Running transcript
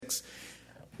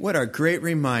What a great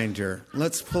reminder.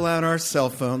 Let's pull out our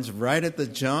cell phones right at the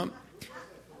jump.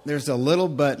 There's a little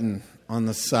button on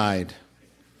the side.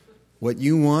 What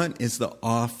you want is the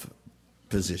off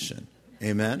position.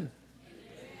 Amen?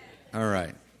 All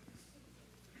right.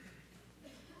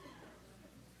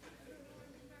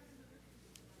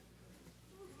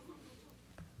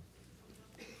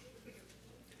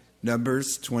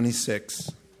 Numbers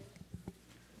 26.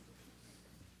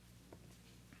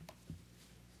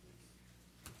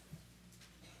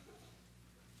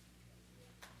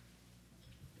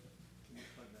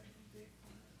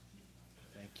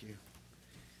 Thank you.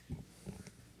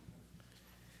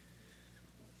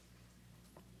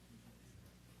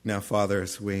 Now, Father,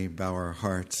 as we bow our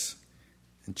hearts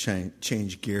and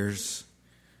change gears,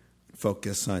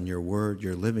 focus on your word,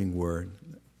 your living word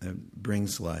that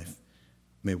brings life.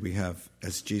 May we have,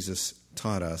 as Jesus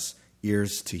taught us,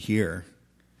 ears to hear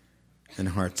and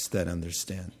hearts that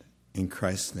understand. In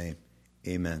Christ's name,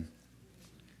 amen.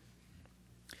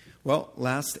 Well,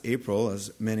 last April,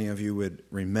 as many of you would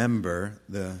remember,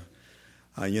 the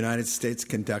United States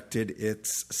conducted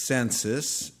its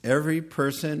census. Every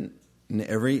person in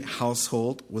every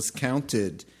household was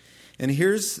counted. And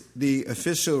here's the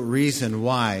official reason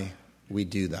why we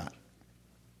do that.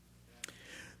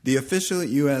 The official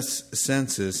U.S.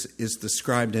 Census is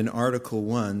described in Article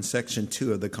 1, Section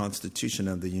 2 of the Constitution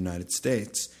of the United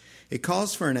States. It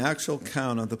calls for an actual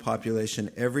count of the population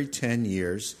every 10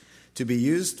 years to be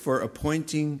used for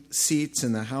appointing seats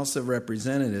in the House of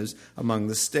Representatives among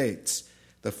the states.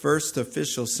 The first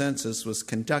official census was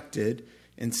conducted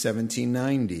in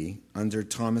 1790 under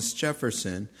Thomas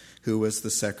Jefferson, who was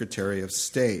the Secretary of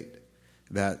State.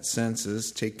 That census,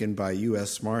 taken by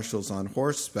U.S. Marshals on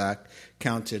horseback,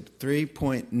 counted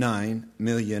 3.9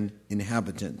 million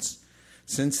inhabitants.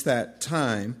 Since that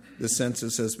time, the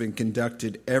census has been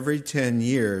conducted every 10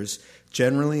 years,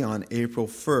 generally on April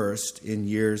 1st in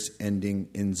years ending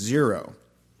in 0.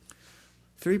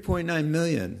 3.9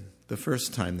 million the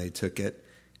first time they took it.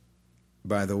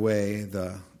 By the way,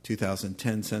 the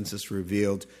 2010 census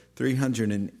revealed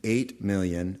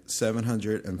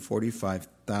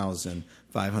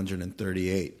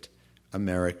 308,745,538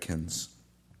 Americans.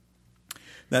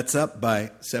 That's up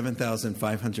by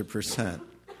 7,500%.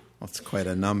 That's quite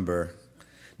a number.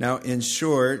 Now, in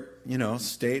short,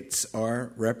 states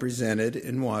are represented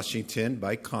in Washington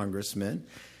by congressmen,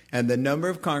 and the number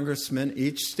of congressmen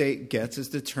each state gets is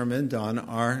determined on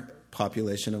our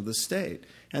population of the state.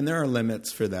 And there are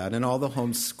limits for that, and all the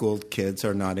homeschooled kids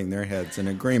are nodding their heads in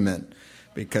agreement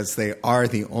because they are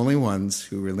the only ones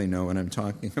who really know what I'm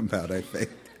talking about, I think.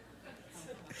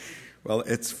 Well,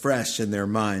 it's fresh in their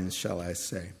minds, shall I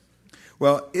say.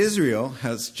 Well, Israel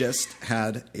has just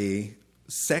had a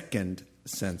second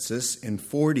census in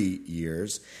 40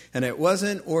 years, and it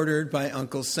wasn't ordered by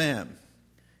Uncle Sam.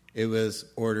 It was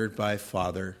ordered by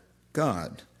Father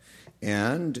God.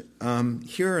 And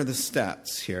here are the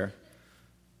stats here.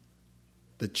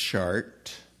 The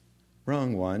chart.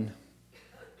 Wrong one.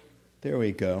 There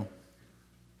we go.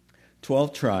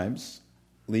 12 tribes.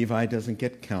 Levi doesn't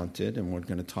get counted, and we're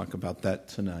going to talk about that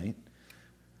tonight.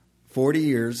 40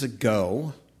 years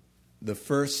ago, the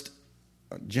first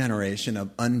generation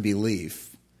of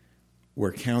unbelief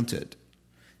were counted,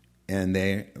 and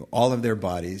all of their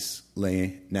bodies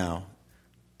lay now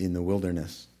in the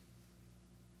wilderness.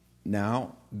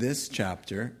 Now, this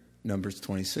chapter, Numbers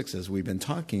 26, as we've been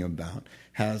talking about,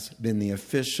 has been the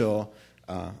official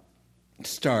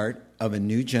start of a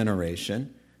new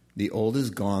generation. The old is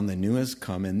gone, the new has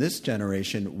come, and this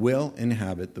generation will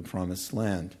inhabit the promised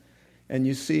land. And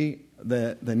you see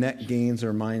the net gains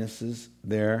or minuses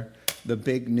there. The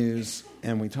big news,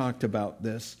 and we talked about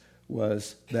this,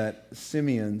 was that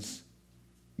Simeon's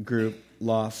group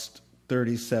lost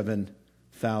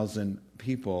 37,000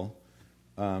 people,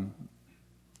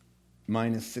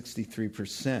 minus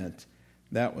 63%.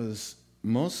 That was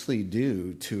mostly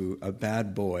due to a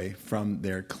bad boy from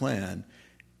their clan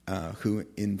who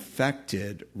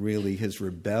infected really his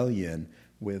rebellion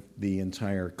with the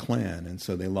entire clan. And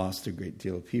so they lost a great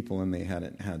deal of people, and they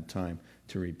hadn't had time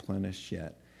to replenish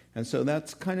yet. And so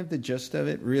that's kind of the gist of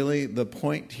it. Really, the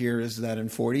point here is that in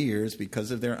 40 years, because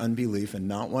of their unbelief and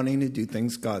not wanting to do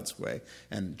things God's way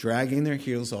and dragging their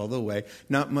heels all the way,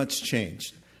 not much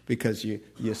changed. Because you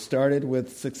started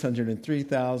with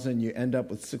 603,000, you end up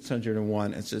with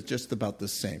 601. It's just about the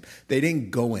same. They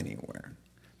didn't go anywhere.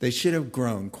 They should have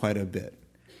grown quite a bit.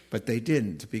 But they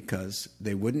didn't because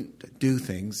they wouldn't do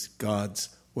things God's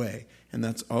way. And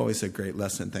that's always a great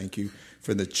lesson. Thank you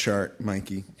for the chart,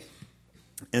 Mikey.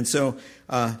 And so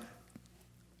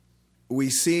we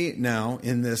see now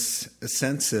in this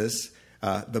census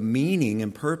the meaning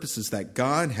and purposes that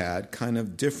God had, kind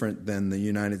of different than the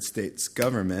United States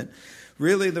government.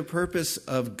 Really, the purpose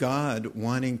of God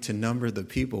wanting to number the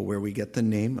people, where we get the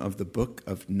name of the book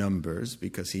of Numbers,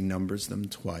 because he numbers them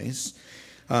twice.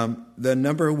 The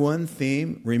number one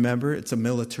theme, remember, it's a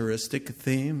militaristic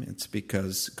theme. It's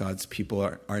because God's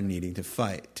people are needing to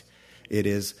fight. It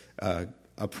is a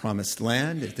promised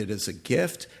land. It is a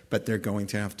gift, but they're going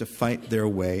to have to fight their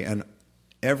way. And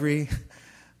every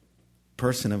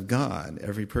person of God,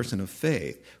 every person of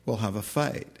faith will have a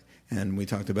fight. And we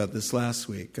talked about this last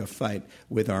week, a fight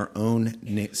with our own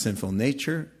sinful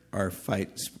nature, our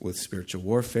fight with spiritual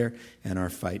warfare, and our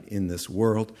fight in this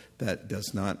world that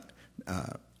does not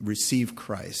receive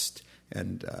Christ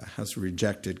and has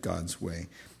rejected God's way.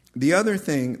 The other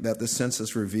thing that the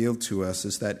census revealed to us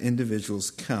is that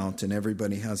individuals count and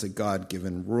everybody has a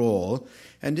God-given role.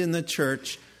 And in the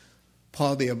church,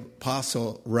 Paul the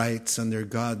Apostle writes under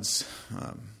God's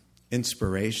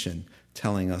inspiration,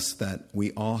 telling us that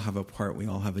we all have a part, we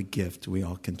all have a gift, we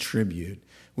all contribute,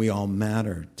 we all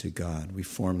matter to God. We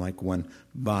form like one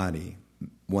body,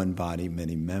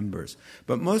 many members.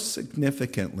 But most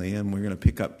significantly, and we're going to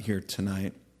pick up here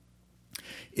tonight,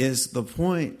 is the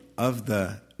point of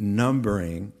the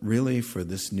numbering really for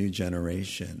this new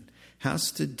generation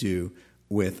has to do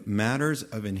with matters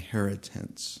of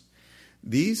inheritance.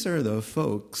 These are the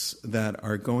folks that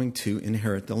are going to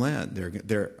inherit the land.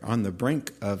 They're on the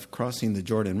brink of crossing the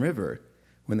Jordan River.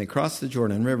 When they cross the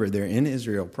Jordan River, they're in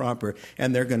Israel proper,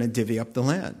 and they're going to divvy up the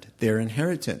land, their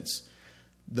inheritance.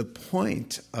 The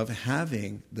point of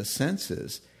having the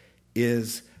census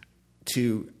is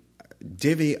to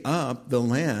divvy up the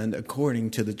land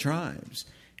according to the tribes.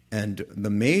 And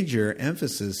the major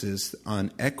emphasis is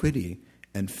on equity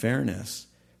and fairness.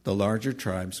 The larger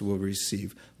tribes will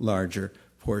receive larger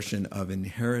portion of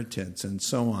inheritance and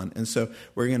so on. And so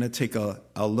we're going to take a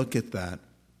look at that.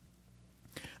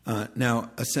 Now,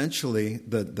 essentially,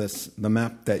 the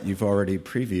map that you've already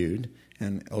previewed,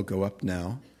 and it'll go up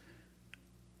now,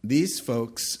 these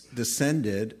folks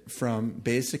descended from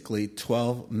basically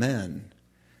 12 men,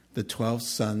 the 12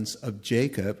 sons of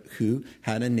Jacob, who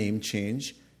had a name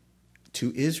change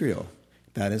to Israel.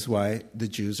 That is why the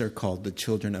Jews are called the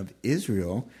children of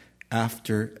Israel,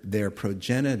 after their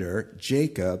progenitor,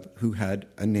 Jacob, who had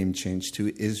a name change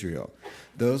to Israel.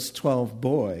 Those 12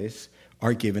 boys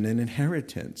are given an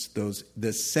inheritance, those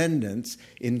descendants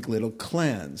in little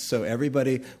clans. So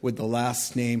everybody with the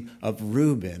last name of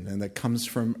Reuben, and that comes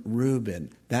from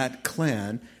Reuben, that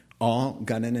clan all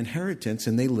got an inheritance,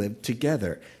 and they lived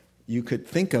together. You could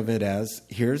think of it as,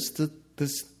 here's the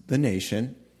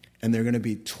nation, and there are going to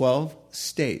be 12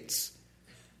 states,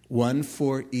 one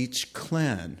for each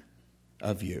clan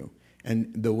of you.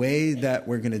 And the way that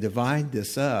we're going to divide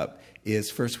this up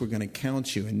is, first we're going to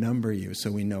count you and number you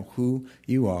so we know who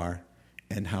you are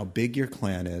and how big your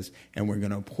clan is. And we're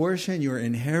going to portion your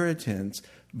inheritance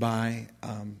by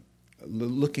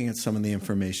looking at some of the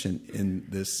information in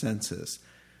this census.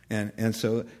 And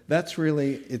so that's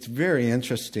really, it's very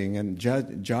interesting. And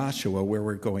Joshua, where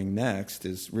we're going next,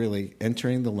 is really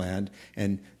entering the land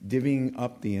and divvying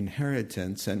up the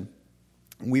inheritance. And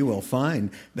we will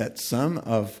find that some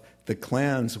of the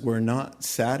clans were not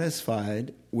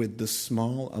satisfied with the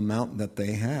small amount that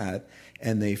they had,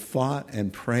 and they fought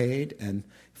and prayed and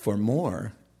for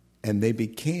more, and they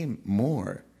became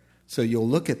more. So you'll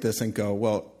look at this and go,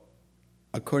 well,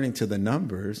 according to the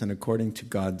numbers and according to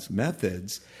God's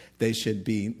methods, they should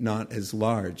be not as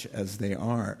large as they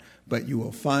are. But you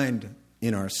will find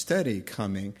in our study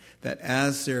coming that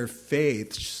as their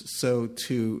faith, so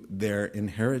too their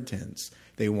inheritance.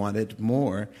 They wanted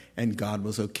more, and God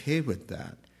was okay with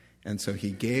that. And so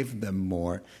he gave them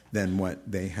more than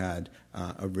what they had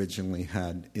originally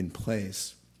had in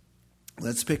place.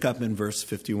 Let's pick up in verse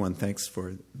 51. Thanks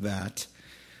for that.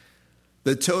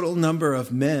 The total number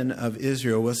of men of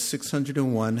Israel was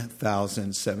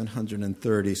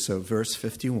 601,730. So verse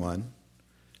 51,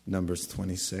 Numbers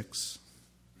 26.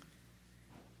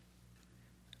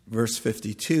 Verse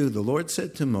 52, the Lord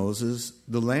said to Moses,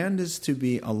 the land is to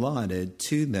be allotted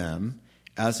to them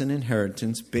as an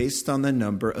inheritance based on the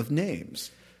number of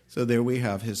names. So there we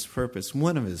have his purpose,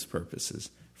 one of his purposes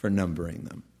for numbering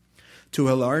them.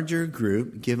 To a larger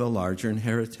group, give a larger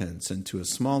inheritance, and to a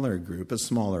smaller group, a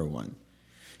smaller one.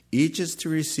 Each is to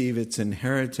receive its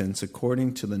inheritance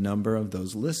according to the number of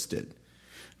those listed.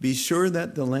 Be sure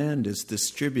that the land is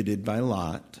distributed by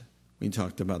lot. We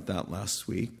talked about that last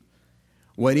week.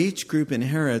 What each group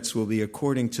inherits will be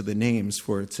according to the names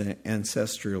for its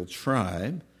ancestral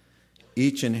tribe.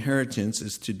 each inheritance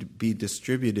is to be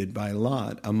distributed by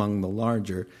lot among the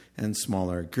larger and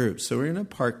smaller groups. So we're going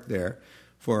to park there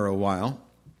for a while.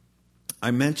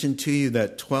 I mentioned to you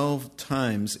that 12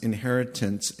 times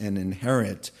inheritance and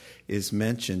inherit is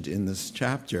mentioned in this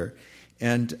chapter.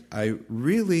 And I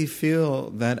really feel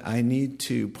that I need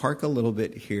to park a little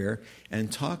bit here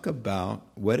and talk about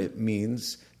what it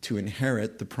means to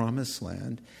inherit the promised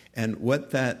land and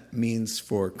what that means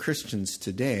for Christians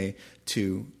today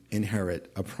to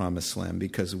inherit a promised land,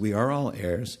 because we are all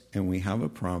heirs and we have a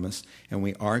promise and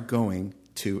we are going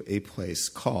to a place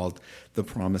called the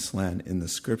promised land in the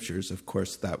scriptures. Of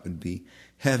course, that would be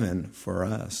heaven for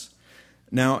us.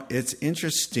 Now, it's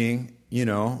interesting,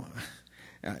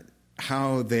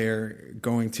 how they're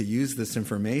going to use this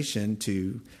information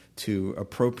to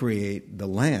appropriate the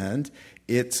land.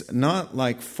 It's not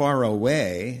like Far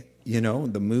Away,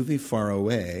 the movie Far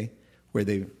Away, where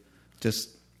they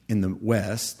just, in the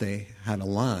West, they had a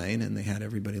line and they had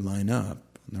everybody line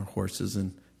up on their horses.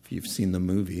 And if you've seen the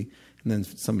movie, and then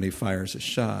somebody fires a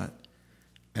shot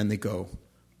and they go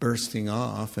bursting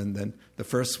off. And then the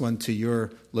first one to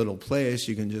your little place,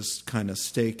 you can just kind of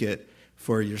stake it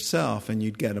for yourself, and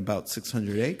you'd get about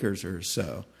 600 acres or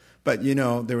so. But,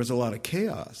 there was a lot of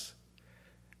chaos.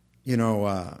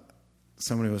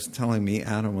 Somebody was telling me,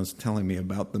 Adam was telling me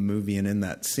about the movie, and in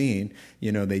that scene,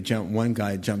 one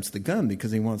guy jumps the gun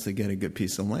because he wants to get a good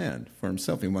piece of land for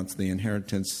himself. He wants the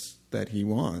inheritance that he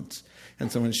wants.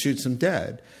 And someone shoots him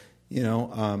dead.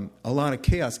 A lot of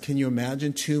chaos. Can you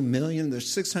imagine 2 million?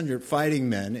 There's 600 fighting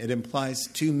men. It implies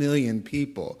 2 million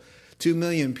people. 2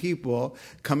 million people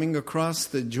coming across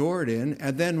the Jordan,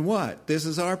 and then what? This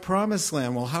is our promised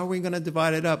land. Well, how are we going to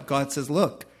divide it up? God says,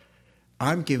 look,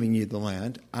 I'm giving you the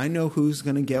land. I know who's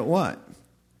going to get what.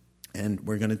 And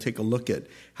we're going to take a look at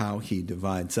how he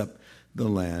divides up the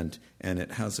land, and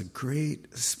it has a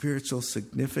great spiritual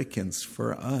significance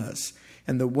for us.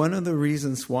 And one of the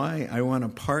reasons why I want to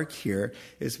park here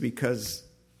is because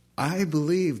I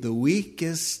believe the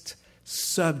weakest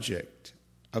subject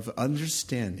of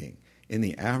understanding in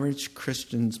the average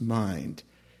Christian's mind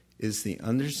is the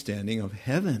understanding of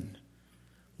heaven,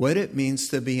 what it means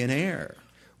to be an heir,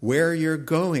 where you're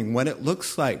going, what it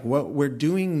looks like, what we're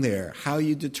doing there, how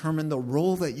you determine the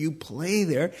role that you play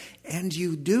there, and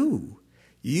you do.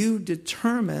 You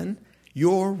determine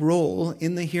your role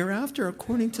in the hereafter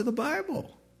according to the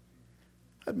Bible.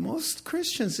 But most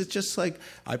Christians, it's just like,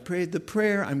 I prayed the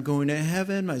prayer, I'm going to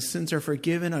heaven, my sins are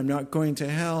forgiven, I'm not going to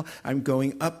hell, I'm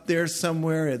going up there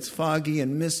somewhere, it's foggy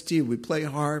and misty, we play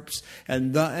harps,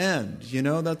 and the end.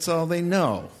 That's all they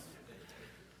know.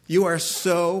 You are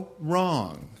so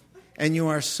wrong, and you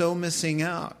are so missing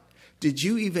out. Did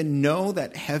you even know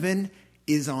that heaven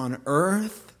is on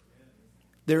earth?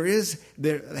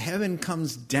 Heaven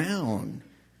comes down.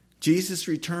 Jesus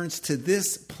returns to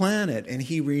this planet, and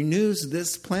he renews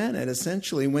this planet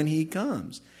essentially when he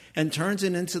comes and turns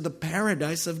it into the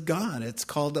paradise of God. It's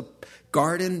called a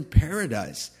garden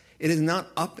paradise. It is not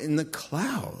up in the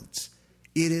clouds.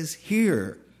 It is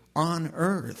here on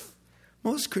earth.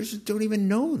 Most Christians don't even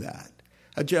know that.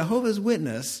 A Jehovah's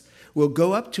Witness will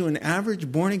go up to an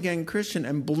average born-again Christian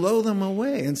and blow them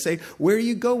away and say, where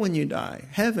you go when you die?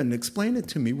 Heaven, explain it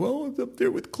to me. Well, it's up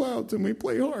there with clouds and we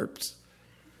play harps.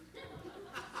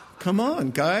 Come on,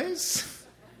 guys.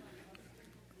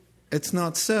 It's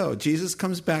not so. Jesus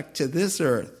comes back to this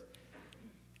earth.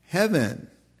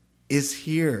 Heaven is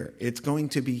here. It's going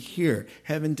to be here.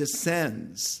 Heaven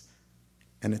descends,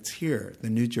 and it's here, the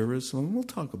New Jerusalem. We'll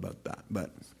talk about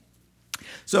that.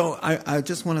 So I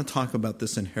just want to talk about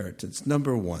this inheritance.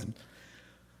 Number one.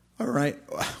 All right.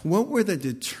 What were the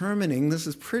determining? This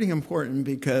is pretty important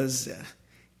because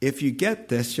if you get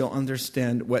this, you'll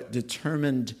understand what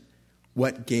determined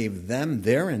what gave them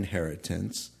their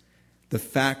inheritance, the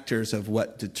factors of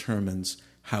what determines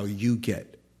how you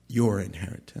get your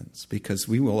inheritance, because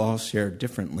we will all share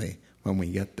differently when we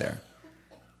get there.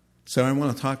 So I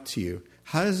want to talk to you.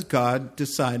 How does God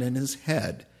decide in his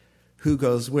head who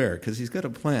goes where? Because he's got a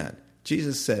plan.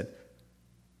 Jesus said,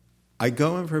 I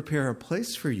go and prepare a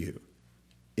place for you.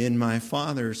 In my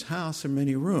Father's house are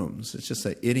many rooms. It's just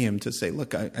an idiom to say,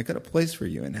 look, I got a place for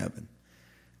you in heaven.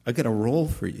 I got a role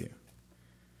for you.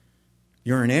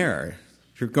 You're an heir.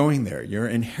 You're going there. You're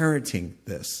inheriting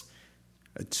this.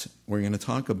 We're going to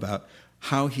talk about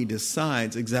how he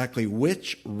decides exactly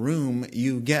which room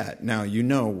you get. Now,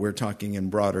 we're talking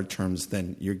in broader terms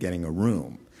than you're getting a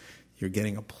room. You're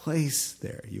getting a place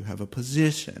there. You have a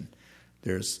position.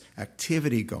 There's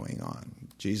activity going on.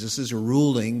 Jesus is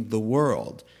ruling the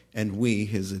world, and we,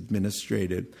 his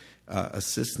administrative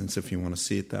assistance, if you want to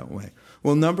see it that way.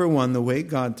 Well, number one, the way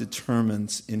God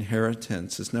determines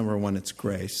inheritance is, number one, it's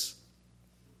grace.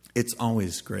 It's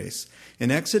always grace.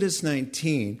 In Exodus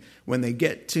 19, when they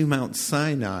get to Mount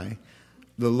Sinai,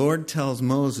 the Lord tells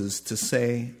Moses to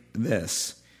say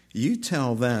this, "You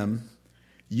tell them,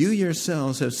 you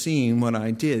yourselves have seen what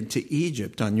I did to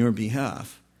Egypt on your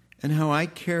behalf, and how I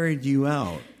carried you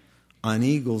out on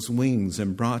eagle's wings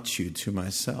and brought you to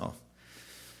myself."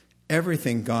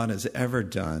 Everything God has ever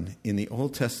done in the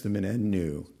Old Testament and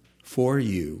New for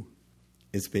you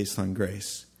is based on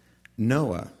grace.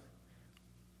 Noah,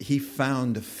 he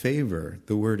found favor.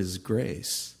 The word is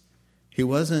grace. He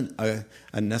wasn't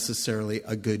necessarily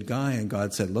a good guy, and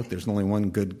God said, look, there's only one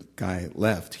good guy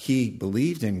left. He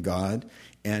believed in God,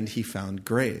 and he found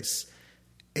grace.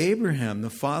 Abraham, the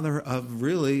father of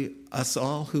really us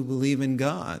all who believe in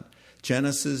God.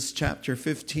 Genesis chapter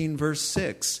 15, verse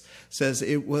 6 says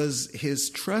it was his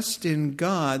trust in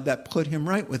God that put him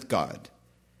right with God.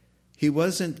 He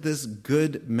wasn't this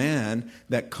good man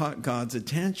that caught God's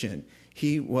attention.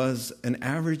 He was an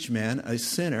average man, a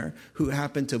sinner, who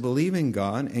happened to believe in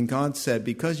God, and God said,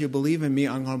 because you believe in me,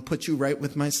 I'm going to put you right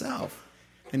with myself.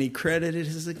 And he credited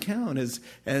his account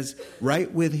as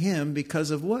right with him because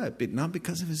of what? But not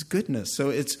because of his goodness. So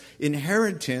its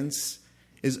inheritance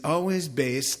is always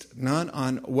based not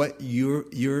on what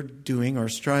you're doing or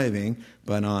striving,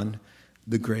 but on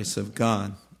the grace of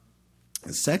God.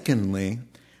 Secondly,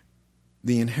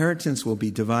 the inheritance will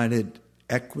be divided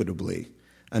equitably.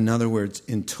 In other words,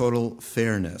 in total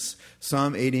fairness.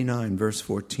 Psalm 89, verse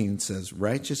 14 says,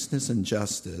 righteousness and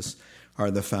justice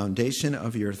are the foundation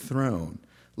of your throne.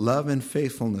 Love and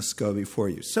faithfulness go before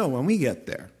you. So when we get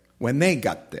there, when they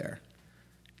got there,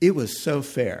 it was so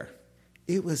fair.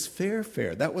 It was fair.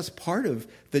 That was part of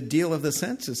the deal of the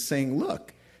census, saying,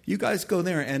 look, you guys go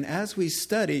there, and as we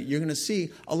study, you're going to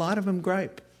see a lot of them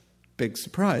gripe. Big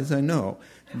surprise, I know.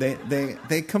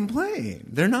 They complain.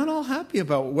 They're not all happy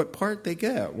about what part they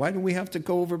get. Why do we have to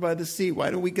go over by the sea? Why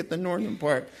do we get the northern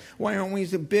part? Why aren't we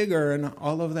bigger and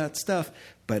all of that stuff?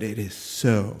 But it is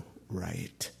so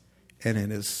right, and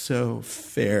it is so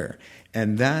fair.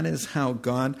 And that is how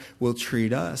God will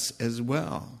treat us as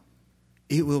well.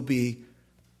 It will be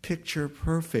picture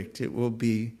perfect. It will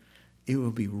be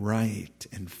right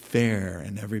and fair,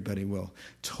 and everybody will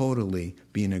totally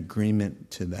be in agreement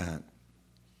to that.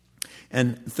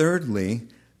 And thirdly,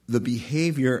 the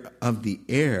behavior of the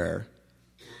heir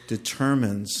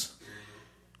determines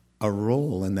a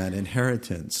role in that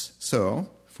inheritance. So,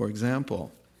 for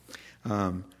example,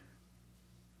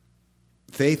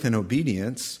 faith and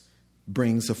obedience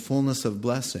brings a fullness of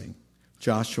blessing.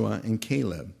 Joshua and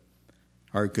Caleb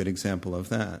are a good example of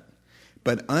that.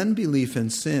 But unbelief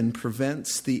and sin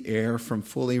prevents the heir from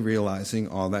fully realizing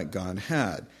all that God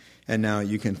had. And now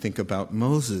you can think about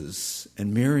Moses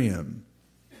and Miriam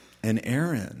and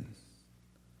Aaron.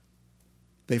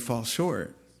 They fall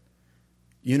short.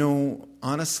 You know,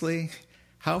 honestly,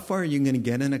 how far are you going to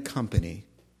get in a company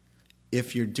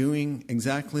if you're doing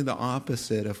exactly the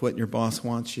opposite of what your boss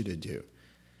wants you to do?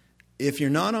 If you're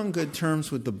not on good terms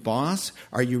with the boss,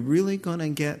 are you really going to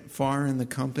get far in the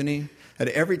company? And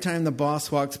every time the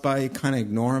boss walks by, you kind of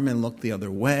ignore him and look the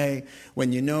other way.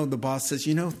 When you know the boss says,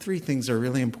 3 things are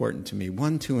really important to me,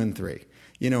 1, 2, and 3.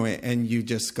 And you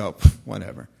just go,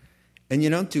 whatever. And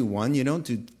you don't do 1, you don't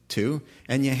do 2,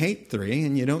 and you hate 3,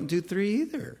 and you don't do 3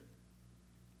 either.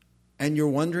 And you're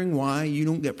wondering why you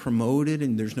don't get promoted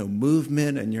and there's no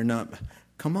movement and you're not.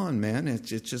 Come on, man, it's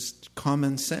just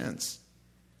common sense.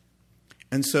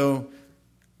 And so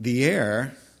the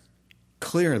heir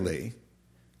clearly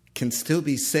can still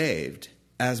be saved,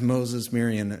 as Moses,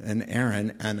 Miriam, and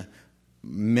Aaron, and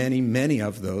many, many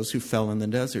of those who fell in the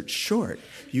desert. Short,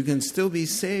 you can still be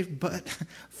saved, but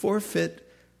forfeit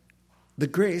the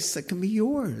grace that can be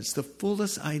yours, the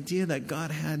fullest idea that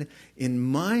God had in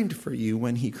mind for you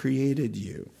when he created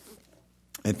you.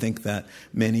 I think that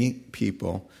many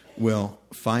people will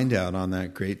find out on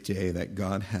that great day that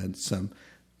God had some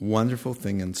wonderful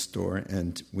thing in store,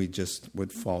 and we just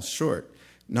would fall short.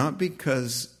 Not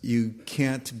because you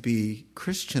can't be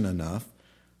Christian enough,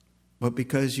 but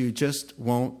because you just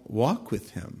won't walk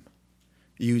with him.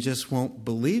 You just won't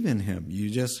believe in him.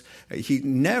 He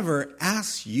never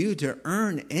asks you to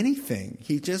earn anything.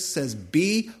 He just says,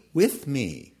 be with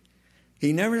me.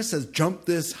 He never says, jump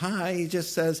this high. He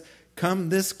just says, come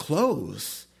this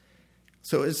close.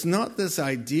 So it's not this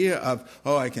idea of,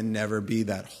 I can never be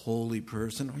that holy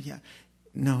person.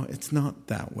 No, it's not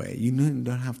that way. You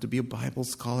don't have to be a Bible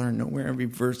scholar and know where every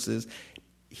verse is.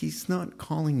 He's not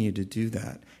calling you to do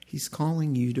that. He's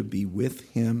calling you to be with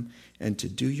him and to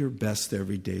do your best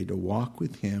every day to walk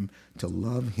with him, to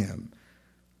love him.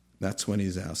 That's what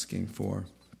he's asking for.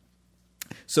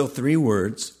 So 3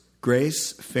 words,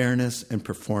 grace, fairness, and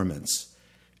performance,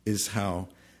 is how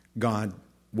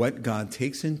what God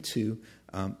takes into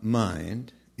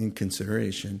mind in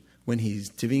consideration when he's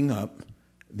divvying up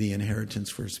the inheritance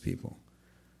for his people.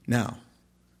 Now,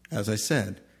 as I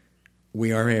said,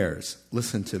 we are heirs.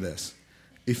 Listen to this.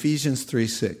 Ephesians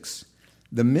 3:6.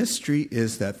 The mystery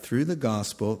is that through the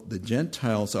gospel, the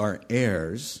Gentiles are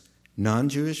heirs,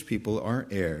 non-Jewish people are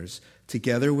heirs,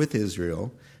 together with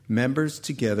Israel, members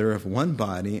together of one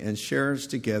body, and sharers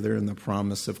together in the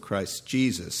promise of Christ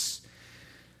Jesus.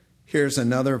 Here's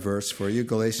another verse for you,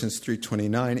 Galatians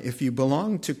 3:29. If you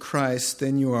belong to Christ,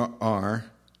 then you are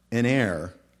an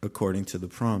heir according to the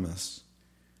promise.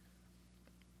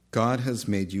 God has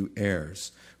made you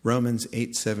heirs. Romans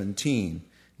 8:17.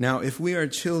 Now, if we are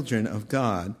children of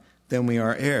God, then we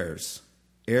are heirs,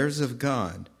 heirs of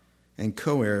God, and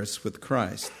co-heirs with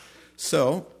Christ.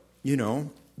 So,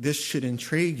 this should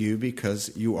intrigue you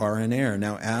because you are an heir.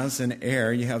 Now, as an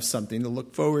heir, you have something to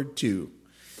look forward to.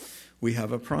 We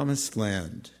have a promised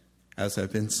land, as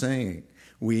I've been saying.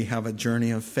 We have a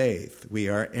journey of faith. We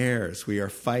are heirs. We are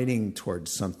fighting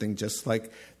towards something, just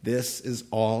like this is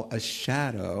all a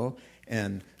shadow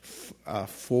and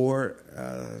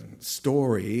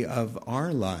story of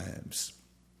our lives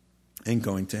and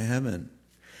going to heaven.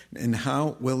 And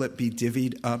how will it be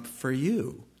divvied up for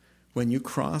you when you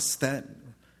cross that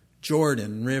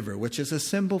Jordan River, which is a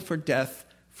symbol for death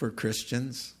for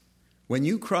Christians? When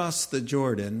you cross the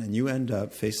Jordan and you end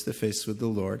up face to face with the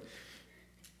Lord,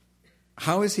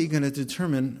 how is he going to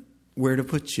determine where to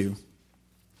put you?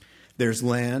 There's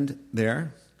land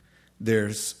there.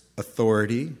 There's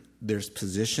authority. There's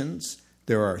positions.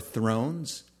 There are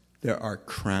thrones. There are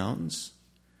crowns.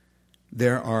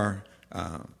 There are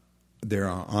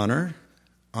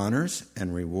honors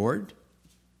and reward.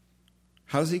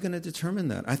 How's he going to determine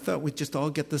that? I thought we'd just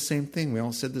all get the same thing. We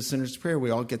all said the sinner's prayer.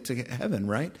 We all get to heaven,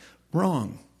 right?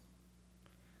 Wrong.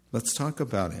 Let's talk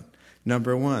about it.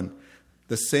 Number 1,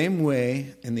 the same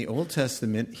way in the Old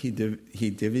Testament he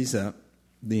divvies up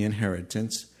the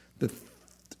inheritance, the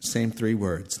same 3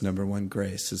 words. Number 1,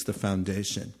 grace is the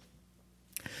foundation.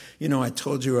 I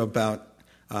told you about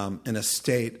an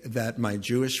estate that my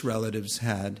Jewish relatives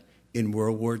had in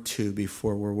World War II,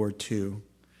 before World War II.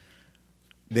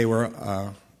 They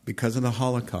were, because of the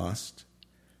Holocaust,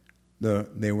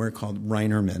 they were called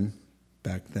Reinerman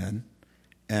back then,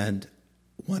 and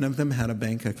one of them had a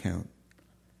bank account,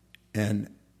 and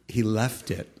he left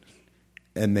it,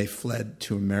 and they fled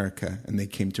to America, and they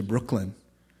came to Brooklyn.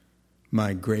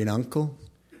 My great-uncle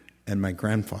and my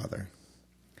grandfather.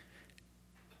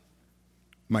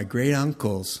 My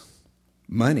great-uncle's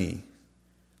money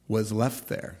was left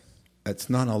there.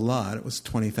 It's not a lot. It was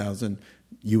 $20,000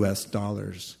 US.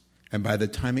 And by the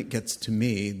time it gets to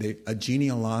me, a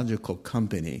genealogical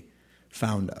company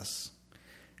found us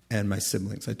and my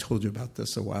siblings. I told you about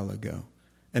this a while ago.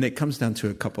 And it comes down to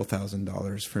a couple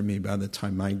 $1,000s for me by the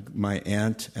time my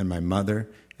aunt and my mother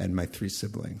and my 3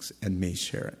 siblings and me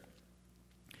share it.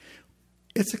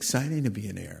 It's exciting to be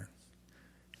an heir.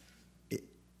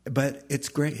 But it's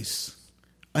grace.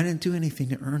 I didn't do anything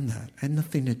to earn that. I had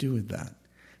nothing to do with that.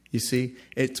 You see,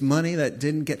 it's money that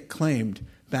didn't get claimed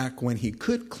back when he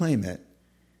could claim it.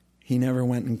 He never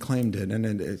went and claimed it.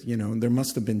 And, there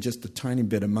must have been just a tiny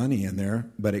bit of money in there,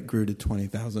 but it grew to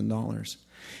 $20,000.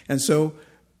 And so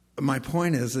my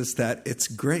point is that it's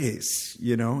grace.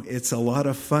 It's a lot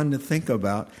of fun to think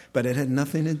about, but it had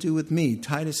nothing to do with me.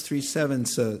 Titus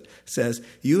 3:7 says,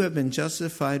 you have been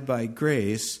justified by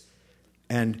grace,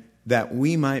 and that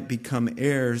we might become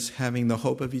heirs, having the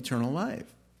hope of eternal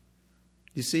life.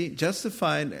 You see,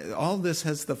 justified, all this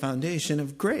has the foundation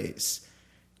of grace,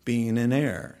 being an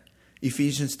heir.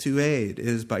 Ephesians 2:8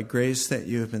 is by grace that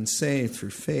you have been saved through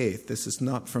faith. This is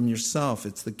not from yourself.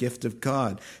 It's the gift of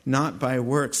God, not by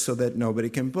works, so that nobody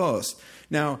can boast.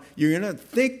 Now, you're going to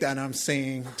think that I'm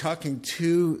talking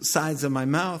 2 sides of my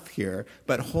mouth here,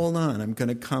 but hold on. I'm going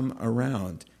to come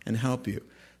around and help you.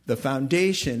 The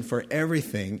foundation for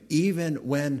everything, even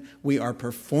when we are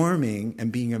performing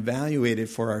and being evaluated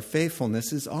for our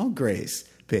faithfulness, is all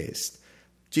grace-based.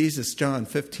 Jesus, John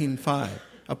 15:5.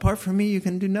 Apart from me, you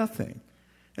can do nothing.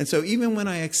 And so even when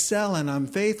I excel and I'm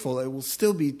faithful, it will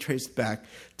still be traced back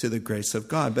to the grace of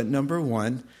God. But number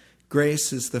 1,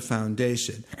 grace is the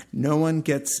foundation. No one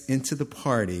gets into the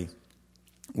party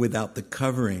without the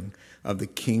covering of the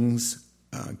king's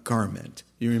garment.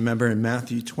 You remember in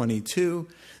Matthew 22,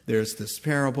 there's this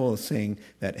parable saying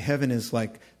that heaven is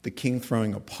like the king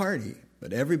throwing a party,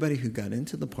 but everybody who got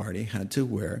into the party had to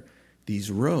wear these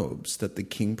robes that the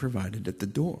king provided at the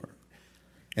door.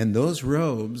 And those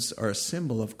robes are a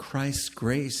symbol of Christ's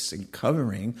grace and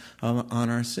covering on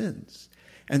our sins.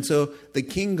 And so the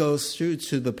king goes through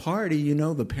to the party, you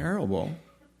know the parable,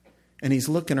 and he's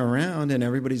looking around and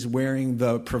everybody's wearing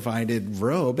the provided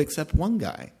robe except one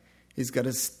guy. He's got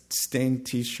a stained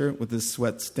T-shirt with his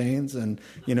sweat stains and,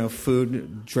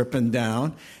 food dripping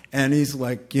down. And he's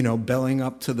like, belling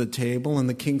up to the table. And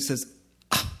the king says,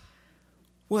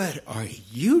 what are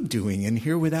you doing in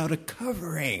here without a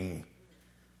covering?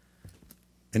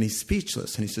 And he's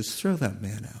speechless. And he says, throw that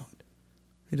man out.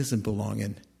 He doesn't belong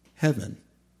in heaven.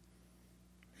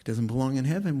 He doesn't belong in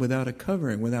heaven without a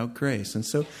covering, without grace. And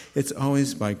so it's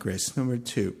always by grace. Number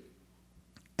 2,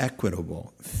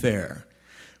 equitable, fair.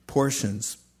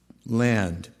 Portions,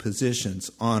 land, positions,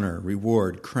 honor,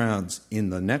 reward, crowns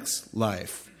in the next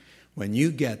life. When you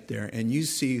get there and you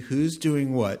see who's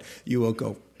doing what, you will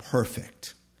go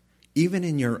perfect. Even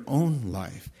in your own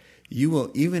life, you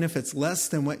will, even if it's less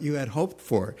than what you had hoped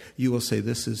for, you will say,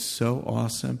 this is so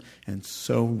awesome and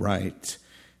so right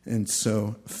and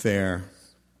so fair.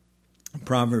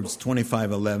 Proverbs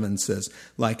 25:11 says,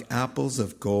 like apples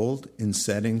of gold in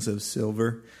settings of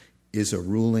silver is a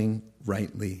ruling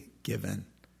rightly given.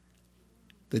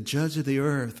 The judge of the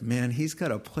earth, man, he's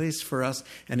got a place for us,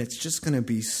 and it's just going to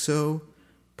be so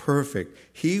perfect.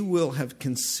 He will have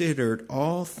considered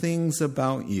all things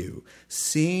about you,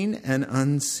 seen and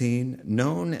unseen,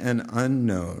 known and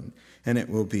unknown, and it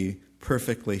will be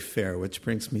perfectly fair, which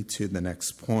brings me to the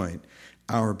next point.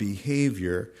 Our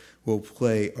behavior will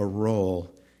play a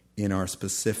role in our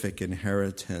specific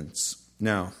inheritance.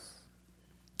 Now,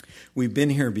 we've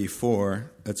been here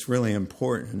before. That's really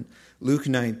important. Luke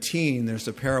 19, there's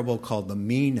a parable called the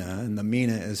mina, and the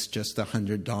mina is just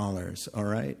 $100, all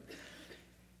right?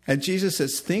 And Jesus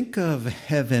says, think of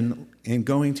heaven and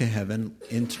going to heaven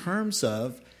in terms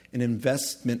of an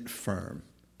investment firm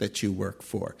that you work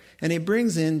for. And he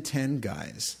brings in 10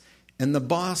 guys. And the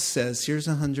boss says, here's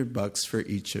 $100 for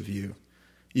each of you.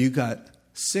 You got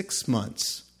 6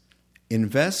 months.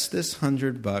 Invest this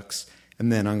 $100,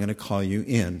 and then I'm going to call you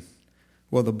in.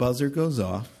 Well, the buzzer goes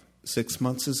off. 6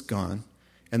 months is gone.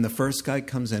 And the first guy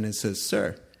comes in and says,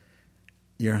 sir,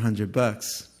 your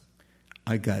 $100,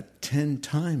 I got 10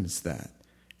 times that.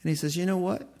 And he says, you know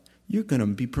what? You're going to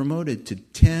be promoted to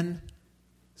 10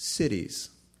 cities,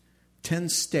 10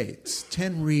 states,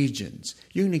 10 regions.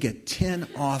 You're going to get 10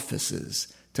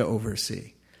 offices to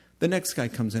oversee. The next guy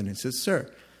comes in and says,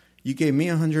 sir, you gave me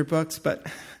 $100, but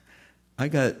I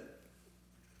got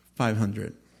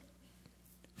 500,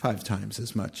 5 times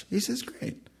as much. He says,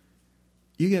 great.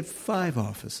 You get 5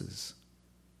 offices,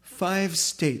 5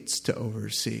 states to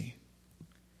oversee.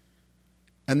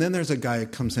 And then there's a guy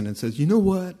that comes in and says, you know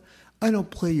what? I don't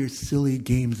play your silly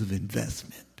games of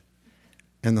investment.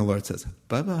 And the Lord says,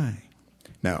 bye-bye.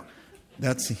 Now,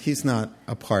 he's not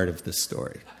a part of this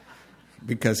story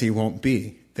because he won't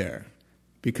be there.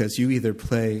 Because you either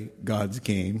play God's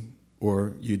game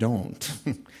or you don't,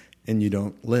 and you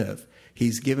don't live.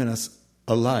 He's given us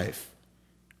a life.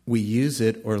 We use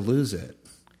it or lose it.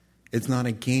 It's not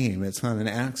a game. It's not an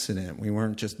accident. We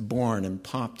weren't just born and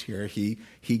popped here. He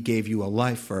gave you a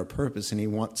life for a purpose, and he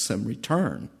wants some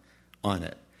return on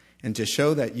it. And to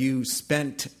show that you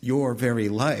spent your very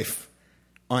life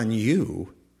on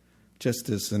you just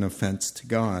is an offense to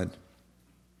God.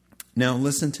 Now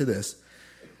listen to this.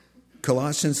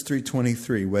 Colossians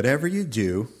 3:23, whatever you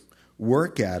do,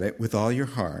 work at it with all your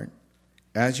heart,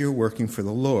 as you're working for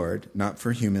the Lord, not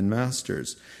for human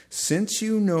masters, since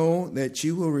you know that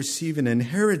you will receive an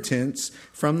inheritance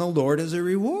from the Lord as a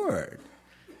reward.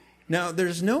 Now,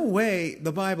 there's no way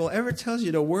the Bible ever tells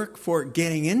you to work for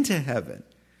getting into heaven.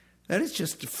 That is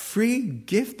just a free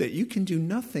gift that you can do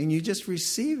nothing. You just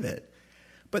receive it.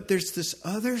 But there's this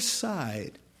other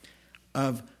side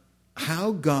of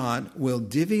how God will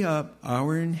divvy up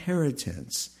our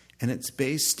inheritance, and it's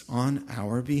based on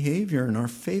our behavior and our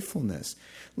faithfulness.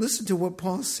 Listen to what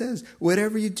Paul says.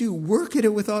 Whatever you do, work at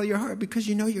it with all your heart because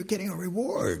you know you're getting a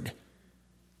reward.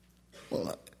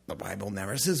 Well, the Bible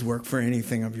never says work for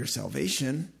anything of your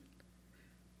salvation.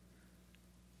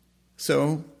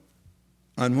 So,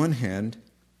 on one hand,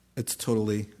 it's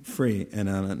totally free. And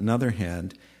on another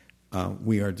hand,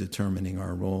 we are determining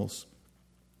our roles.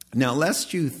 Now,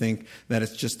 lest you think that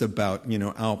it's just about,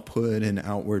 output and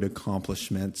outward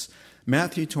accomplishments,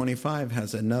 Matthew 25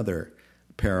 has another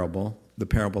parable, the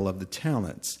parable of the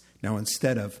talents. Now,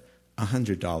 instead of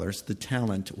 $100, the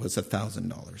talent was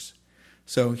 $1,000.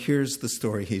 So here's the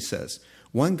story he says.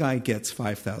 One guy gets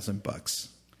 $5,000.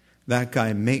 That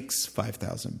guy makes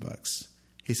 $5,000.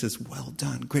 He says, well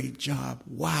done, great job.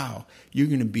 Wow, you're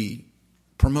going to be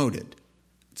promoted.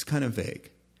 It's kind of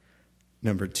vague.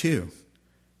 Number 2,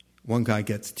 one guy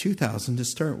gets 2,000 to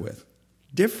start with.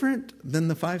 Different than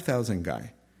the 5,000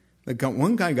 guy.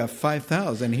 One guy got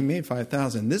 5,000, he made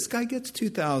 5,000. This guy gets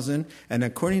 2,000, and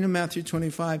according to Matthew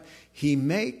 25, he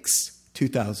makes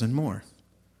 2,000 more.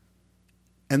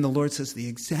 And the Lord says the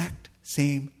exact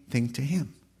same thing to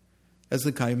him as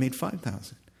the guy who made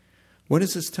 5,000. What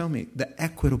does this tell me? The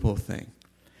equitable thing.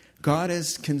 God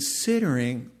is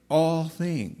considering all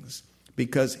things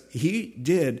because he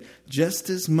did just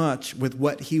as much with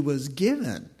what he was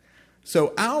given.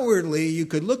 So outwardly, you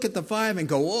could look at the 5 and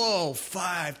go, oh,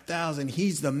 5,000,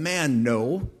 he's the man.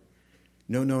 No.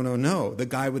 The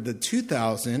guy with the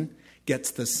 2,000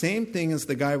 gets the same thing as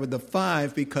the guy with the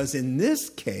 5 because in this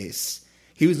case,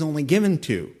 he was only given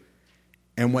 2.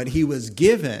 And what he was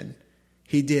given,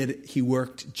 he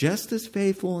worked just as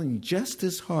faithful and just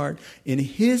as hard in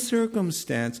his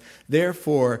circumstance.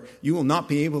 Therefore, you will not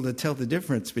be able to tell the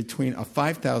difference between a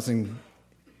 5,000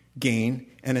 gain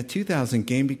and a 2,000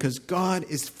 gain because God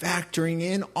is factoring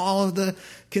in all of the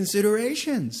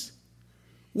considerations.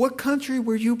 What country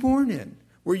were you born in?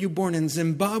 Were you born in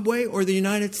Zimbabwe or the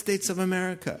United States of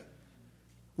America?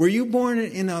 Were you born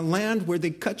in a land where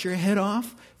they cut your head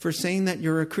off for saying that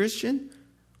you're a Christian?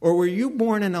 Or were you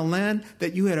born in a land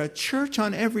that you had a church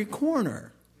on every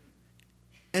corner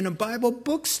and a Bible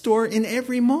bookstore in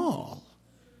every mall?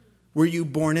 Were you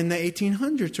born in the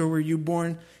 1800s or were you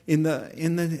born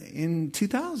in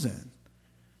 2000?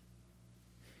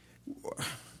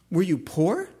 Were you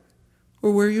poor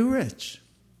or were you rich?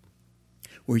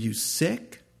 Were you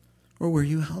sick or were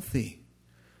you healthy?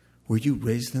 Were you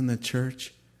raised in the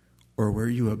church or were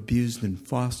you abused in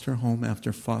foster home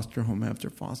after foster home after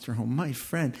foster home? My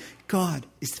friend, God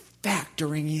is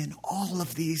factoring in all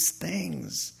of these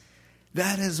things.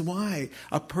 That is why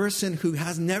a person who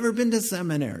has never been to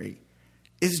seminary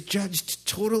is judged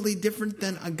totally different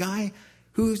than a guy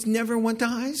who's never went to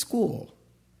high school.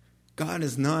 God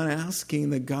is not asking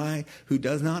the guy who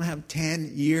does not have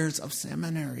 10 years of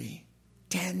seminary.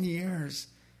 10 years.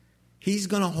 He's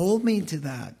going to hold me to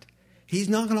that. He's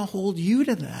not going to hold you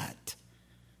to that.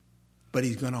 But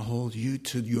he's going to hold you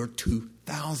to your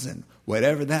 2,000,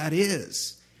 whatever that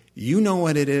is. You know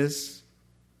what it is.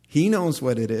 He knows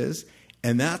what it is.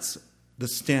 And that's the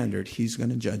standard he's going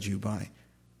to judge you by.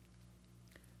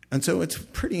 And so it's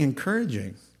pretty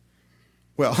encouraging.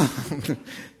 Well,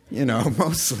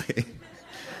 mostly.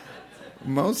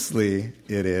 Mostly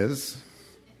it is.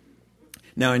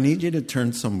 Now I need you to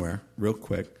turn somewhere real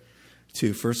quick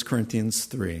to 1 Corinthians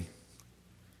 3.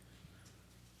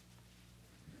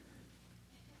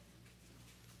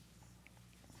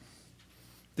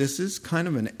 This is kind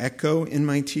of an echo in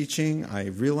my teaching. I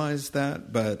realize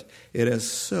that, but it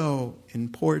is so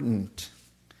important.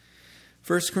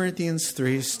 1 Corinthians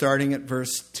 3, starting at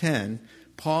verse 10,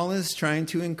 Paul is trying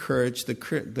to encourage the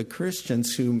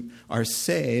Christians who are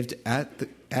saved in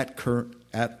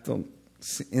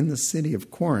the city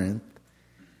of Corinth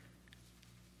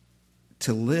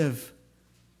to live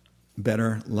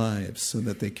better lives so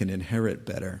that they can inherit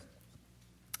better.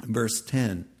 Verse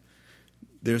 10.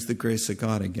 There's the grace of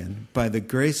God again. By the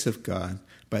grace of God,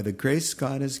 by the grace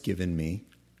God has given me,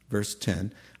 verse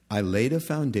 10, I laid a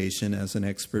foundation as an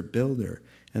expert builder,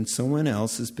 and someone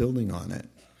else is building on it.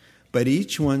 But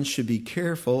each one should be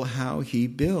careful how he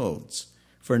builds,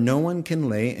 for no one can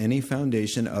lay any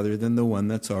foundation other than the one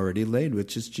that's already laid,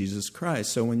 which is Jesus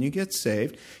Christ. So when you get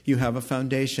saved, you have a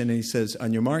foundation, and he says,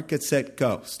 on your mark, get set,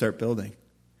 go, start building.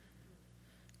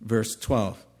 Verse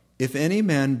 12. If any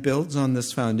man builds on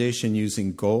this foundation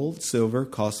using gold, silver,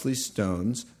 costly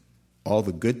stones, all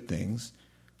the good things,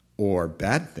 or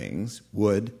bad things,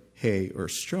 wood, hay, or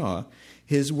straw,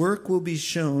 his work will be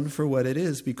shown for what it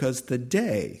is, because the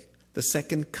day, the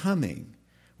second coming,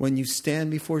 when you stand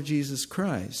before Jesus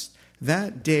Christ,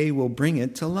 that day will bring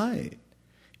it to light.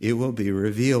 It will be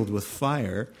revealed with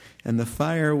fire, and the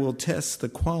fire will test the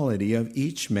quality of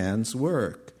each man's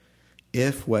work.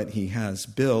 If what he has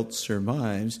built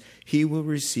survives, he will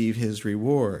receive his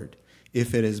reward.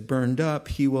 If it is burned up,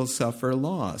 he will suffer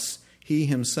loss. He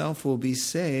himself will be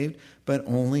saved, but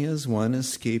only as one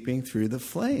escaping through the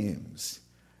flames.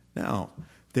 Now,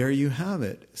 there you have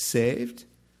it. Saved,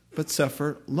 but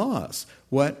suffer loss.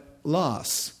 What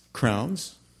loss?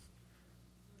 Crowns?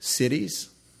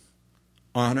 Cities?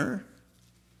 Honor?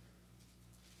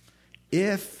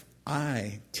 If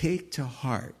I take to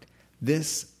heart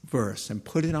this verse and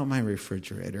put it on my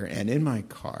refrigerator and in my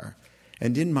car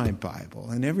and in my Bible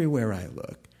and everywhere I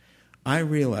look, I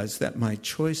realize that my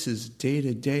choices day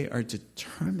to day are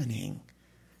determining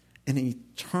an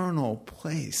eternal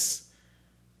place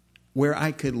where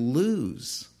I could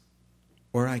lose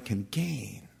or I can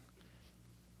gain.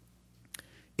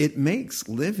 It makes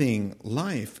living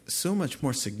life so much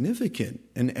more significant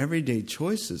in everyday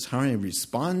choices, how I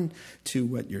respond to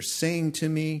what you're saying to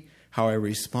me, how I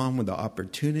respond with the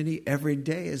opportunity. Every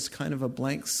day is kind of a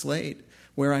blank slate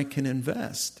where I can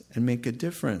invest and make a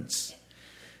difference.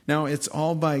 Now, it's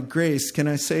all by grace. Can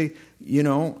I say,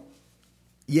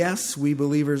 yes, we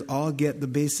believers all get the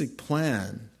basic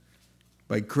plan.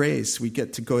 By grace, we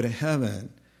get to go to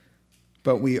heaven.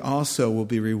 But we also will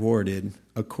be rewarded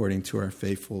according to our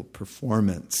faithful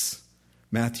performance.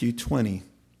 Matthew 20,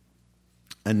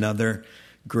 another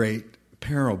great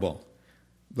parable.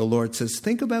 The Lord says,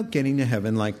 think about getting to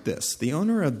heaven like this. The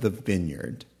owner of the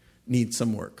vineyard needs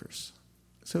some workers.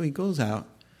 So he goes out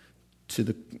to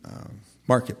the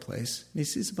marketplace, and he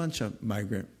sees a bunch of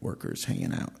migrant workers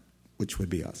hanging out, which would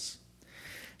be us.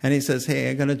 And he says,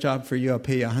 hey, I got a job for you. I'll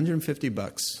pay you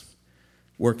 $150.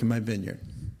 Work in my vineyard.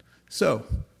 So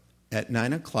at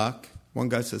 9 o'clock, one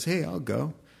guy says, hey, I'll go.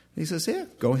 And he says, yeah,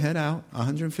 go ahead out.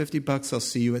 $150. I'll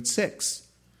see you at 6.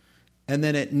 And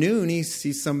then at noon, he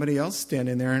sees somebody else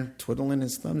standing there and twiddling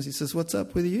his thumbs. He says, what's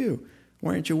up with you?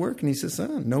 Why aren't you working? He says,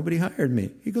 nobody hired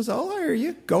me. He goes, I'll hire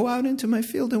you. Go out into my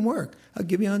field and work. I'll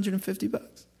give you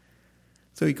 $150.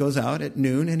 So he goes out at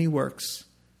noon and he works.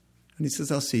 And he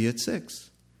says, I'll see you at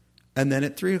 6. And then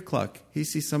at 3 o'clock, he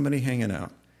sees somebody hanging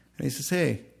out. And he says,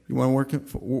 hey, you want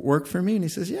to work for me? And he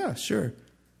says, yeah, sure.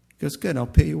 He goes, good, I'll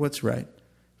pay you what's right.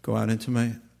 Go out into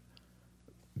my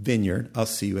vineyard. I'll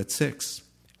see you at 6.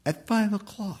 At 5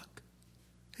 o'clock,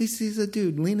 he sees a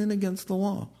dude leaning against the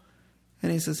wall.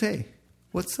 And he says, hey,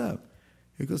 what's up?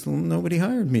 He goes, well, nobody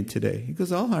hired me today. He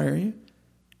goes, I'll hire you.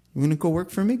 You want to go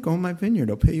work for me? Go in my vineyard.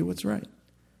 I'll pay you what's right.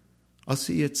 I'll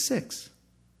see you at 6.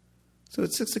 So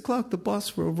at 6 o'clock, the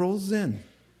boss rolls in.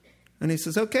 And he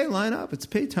says, okay, line up. It's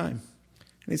pay time.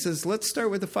 And he says, let's start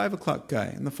with the 5 o'clock guy.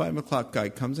 And the 5 o'clock guy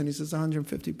comes and he says,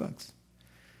 $150.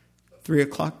 3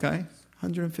 o'clock guy,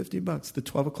 $150. The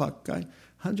 12 o'clock guy,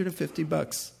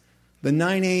 $150. The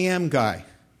 9 a.m. guy,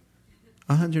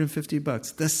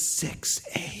 $150. The 6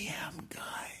 a.m.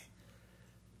 guy,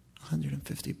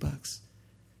 $150.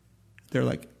 They're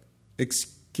like,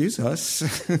 excuse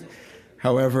us.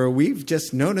 However, we've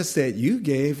just noticed that you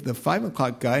gave the 5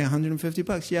 o'clock guy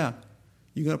 $150. Yeah.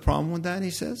 You got a problem with that, he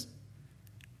says?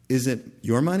 Is it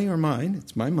your money or mine?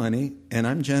 It's my money, and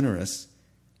I'm generous.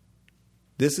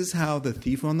 This is how the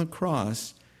thief on the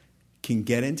cross can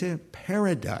get into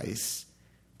paradise,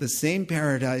 the same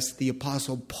paradise the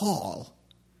Apostle Paul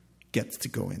gets to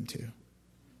go into.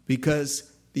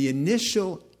 Because the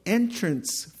initial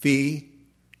entrance fee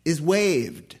is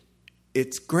waived.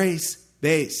 It's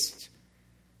grace-based.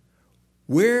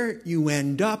 Where you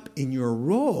end up in your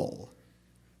role,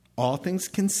 all things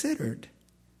considered,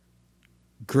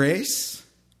 grace,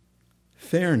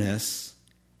 fairness,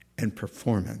 and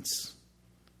performance.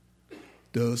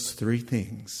 Those 3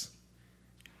 things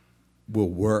will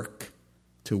work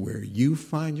to where you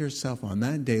find yourself on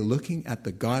that day looking at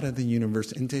the God of the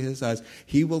universe into his eyes.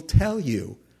 He will tell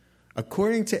you,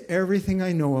 according to everything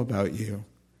I know about you,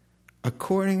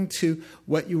 according to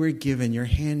what you were given, your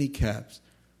handicaps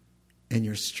and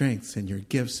your strengths and your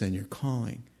gifts and your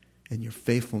calling and your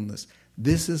faithfulness,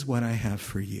 this is what I have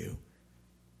for you.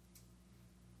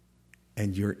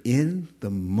 And you're in the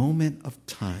moment of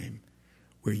time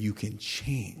where you can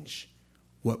change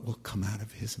what will come out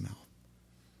of his mouth.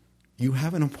 You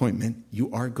have an appointment.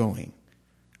 You are going.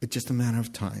 It's just a matter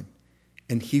of time.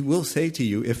 And he will say to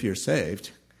you, if you're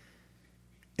saved,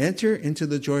 enter into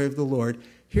the joy of the Lord.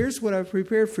 Here's what I've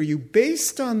prepared for you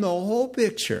based on the whole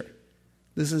picture.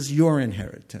 This is your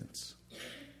inheritance.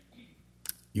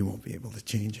 You won't be able to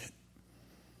change it.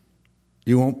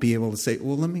 You won't be able to say,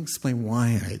 well, let me explain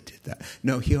why I did that.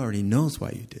 No, he already knows why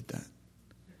you did that.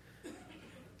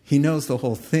 He knows the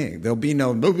whole thing. There'll be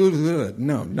no, none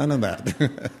of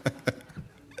that.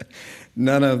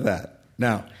 None of that.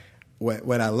 Now,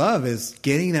 what I love is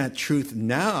getting that truth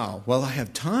now while I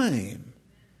have time.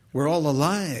 We're all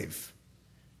alive.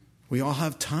 We all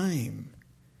have time.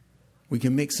 We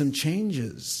can make some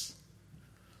changes.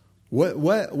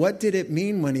 What did it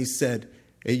mean when he said,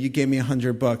 hey, you gave me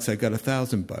 $100, I got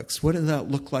 $1,000? What did that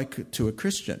look like to a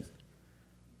Christian?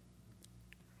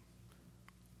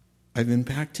 I've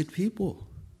impacted people.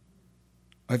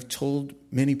 I've told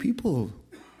many people.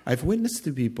 I've witnessed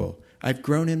to people. I've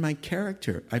grown in my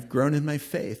character. I've grown in my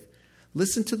faith.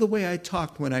 Listen to the way I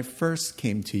talked when I first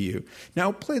came to you.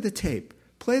 Now play the tape.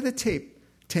 Play the tape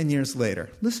 10 years later.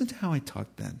 Listen to how I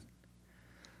talked then.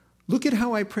 Look at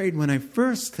how I prayed when I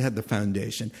first had the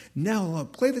foundation. Now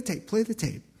play the tape. Play the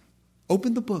tape.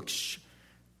 Open the book.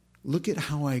 Look at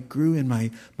how I grew in my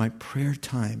prayer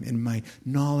time, in my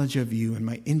knowledge of you, and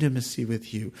my intimacy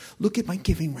with you. Look at my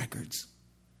giving records.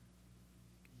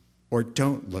 Or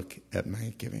don't look at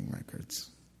my giving records.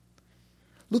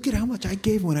 Look at how much I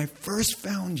gave when I first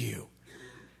found you.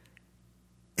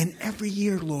 And every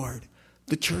year, Lord,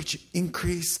 the church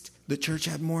increased. The church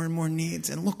had more and more needs.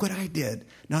 And look what I did.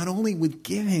 Not only with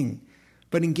giving,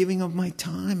 but in giving of my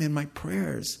time and my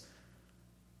prayers.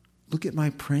 Look at my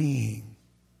praying.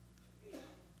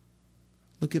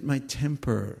 Look at my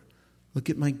temper. Look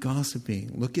at my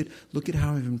gossiping. Look at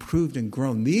how I've improved and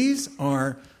grown. These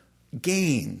are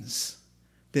gains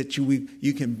that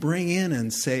you can bring in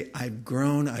and say, I've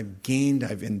grown, I've gained,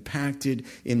 I've impacted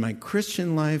in my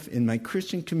Christian life, in my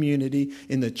Christian community,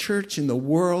 in the church, in the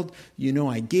world.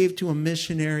 I gave to a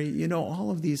missionary,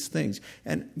 all of these things.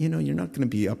 And, you're not going to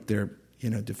be up there,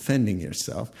 defending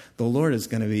yourself. The Lord is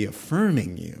going to be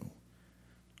affirming you.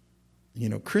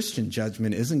 Christian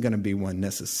judgment isn't going to be one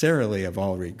necessarily of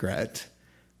all regret.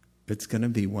 It's going to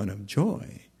be one of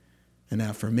joy. An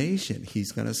affirmation.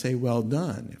 He's going to say, well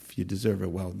done, if you deserve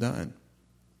it, well done.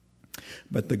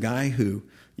 But the guy who,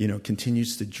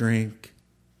 continues to drink,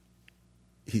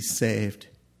 he's saved.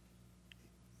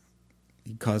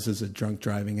 He causes a drunk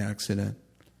driving accident.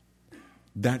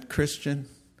 That Christian,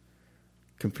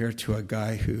 compared to a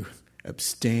guy who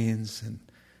abstains and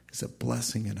is a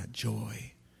blessing and a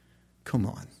joy, come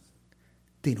on.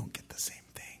 They don't get the same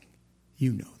thing.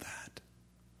 You know that.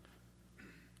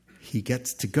 He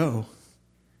gets to go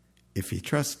if he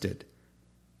trusted,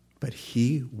 but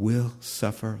he will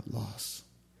suffer loss.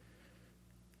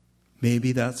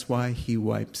 Maybe that's why he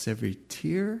wipes every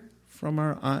tear from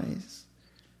our eyes.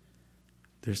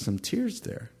 There's some tears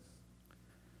there,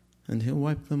 and he'll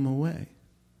wipe them away.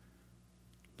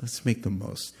 Let's make the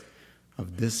most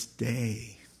of this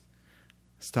day.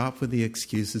 Stop with the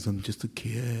excuses. I'm just a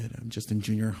kid. I'm just in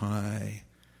junior high.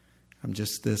 I'm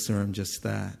just this or I'm just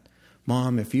that.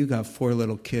 Mom, if you got 4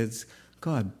 little kids,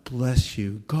 God bless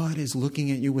you. God is looking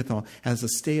at you as a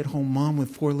stay-at-home mom with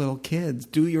 4 little kids.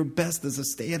 Do your best as a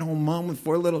stay-at-home mom with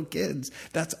 4 little kids.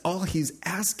 That's all he's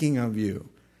asking of you.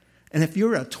 And if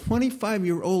you're a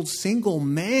 25-year-old single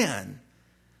man,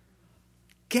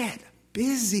 get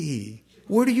busy.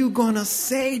 What are you going to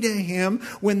say to him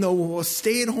when the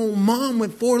stay-at-home mom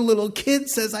with 4 little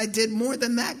kids says, I did more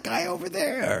than that guy over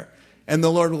there? And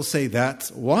the Lord will say,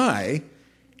 that's why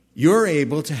you're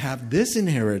able to have this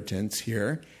inheritance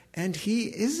here, and he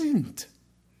isn't.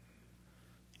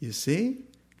 You see?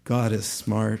 God is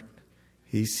smart.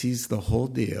 He sees the whole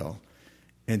deal.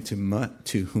 And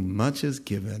to whom much is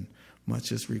given,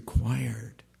 much is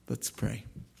required. Let's pray.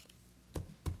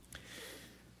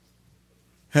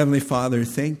 Heavenly Father,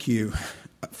 thank you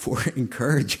for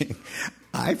encouraging.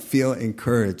 I feel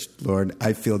encouraged, Lord.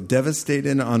 I feel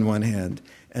devastated on one hand,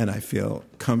 and I feel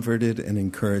comforted and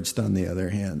encouraged on the other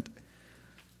hand.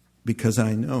 Because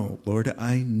I know, Lord,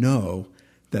 I know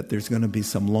that there's going to be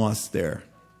some loss there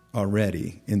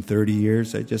already. In 30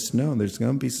 years, I just know there's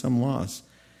going to be some loss.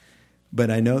 But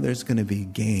I know there's going to be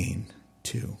gain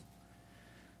too.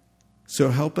 So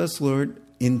help us, Lord,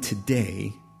 in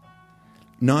today,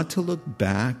 not to look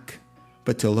back,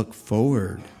 but to look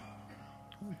forward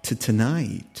to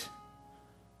tonight.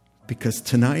 Because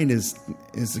tonight is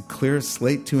a clear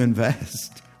slate to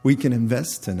invest. We can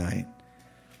invest tonight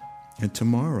and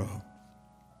tomorrow,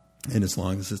 and as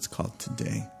long as it's called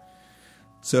today.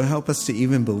 So help us to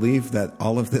even believe that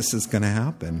all of this is going to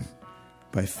happen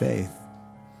by faith,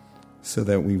 so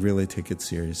that we really take it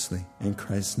seriously. In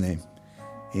Christ's name,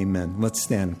 amen. Let's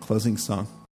stand. Closing song.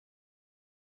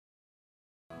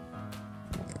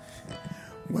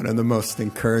 One of the most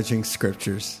encouraging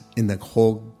scriptures in the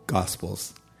whole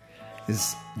Gospels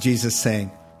is Jesus saying,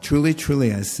 truly,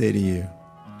 truly, I say to you,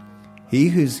 he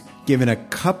who's given a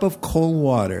cup of cold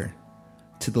water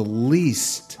to the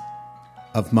least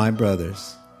of my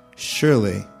brothers,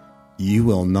 surely you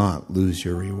will not lose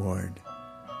your reward.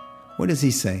 What is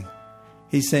he saying?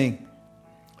 He's saying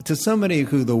to somebody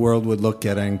who the world would look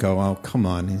at and go, oh, come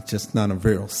on, he's just not a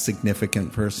real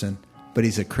significant person, but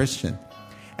he's a Christian.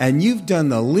 And you've done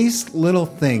the least little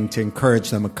thing to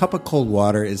encourage them. A cup of cold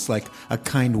water is like a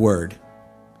kind word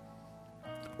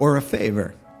or a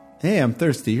favor. Hey, I'm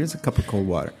thirsty. Here's a cup of cold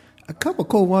water. A cup of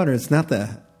cold water is not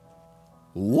the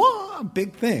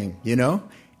big thing, you know?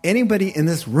 Anybody in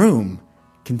this room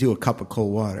can do a cup of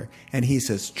cold water. And he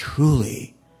says,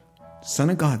 truly,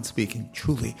 Son of God speaking,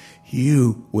 truly,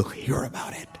 you will hear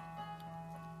about it.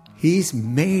 He's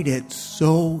made it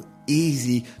so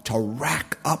easy to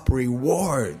rack up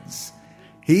rewards.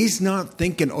 He's not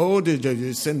thinking, oh, did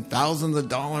you send thousands of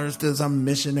dollars to some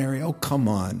missionary? Oh, come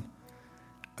on.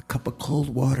 A cup of cold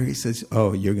water. He says,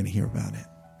 oh, you're going to hear about it.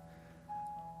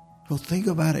 Well, think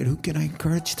about it. Who can I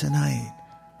encourage tonight?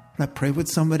 Can I pray with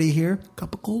somebody here?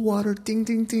 Cup of cold water, ding,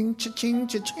 ding, ding, cha-ching,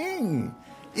 cha-ching.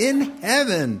 In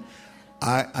heaven.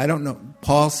 I don't know.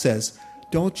 Paul says,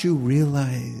 don't you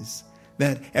realize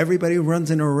that everybody runs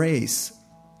in a race,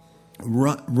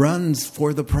 runs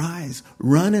for the prize,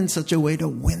 run in such a way to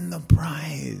win the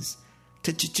prize.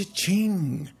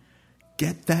 Cha-cha-cha-ching.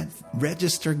 Get that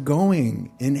register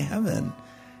going in heaven.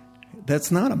 That's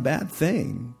not a bad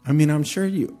thing. I mean, I'm sure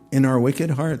in our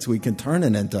wicked hearts, we can turn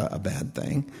it into a bad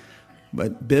thing.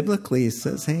 But biblically, it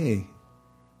says, hey,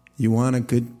 you want a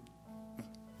good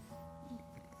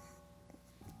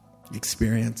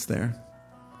experience there?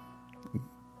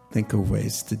 Think of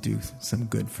ways to do some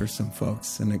good for some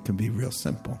folks, and it can be real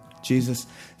simple. Jesus,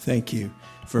 thank you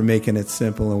for making it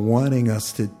simple and wanting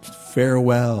us to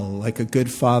farewell like a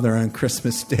good father on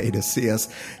Christmas Day, to see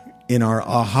us in our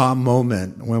aha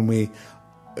moment when we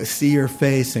see your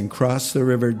face and cross the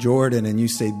river Jordan and you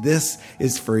say, this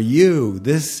is for you.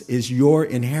 This is your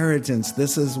inheritance.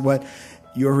 This is what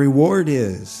your reward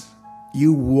is.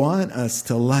 You want us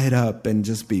to light up and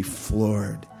just be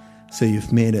floored. So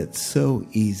you've made it so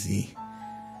easy.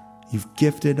 You've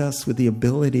gifted us with the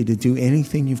ability to do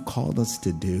anything you've called us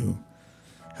to do.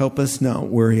 Help us not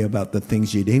worry about the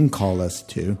things you didn't call us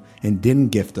to and didn't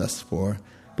gift us for,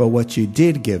 but what you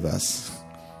did give us.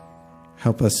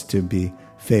 Help us to be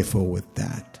faithful with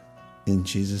that. In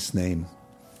Jesus' name,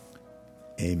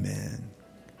 amen.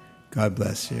 God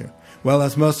bless you. Well,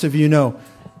 as most of you know,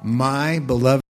 my beloved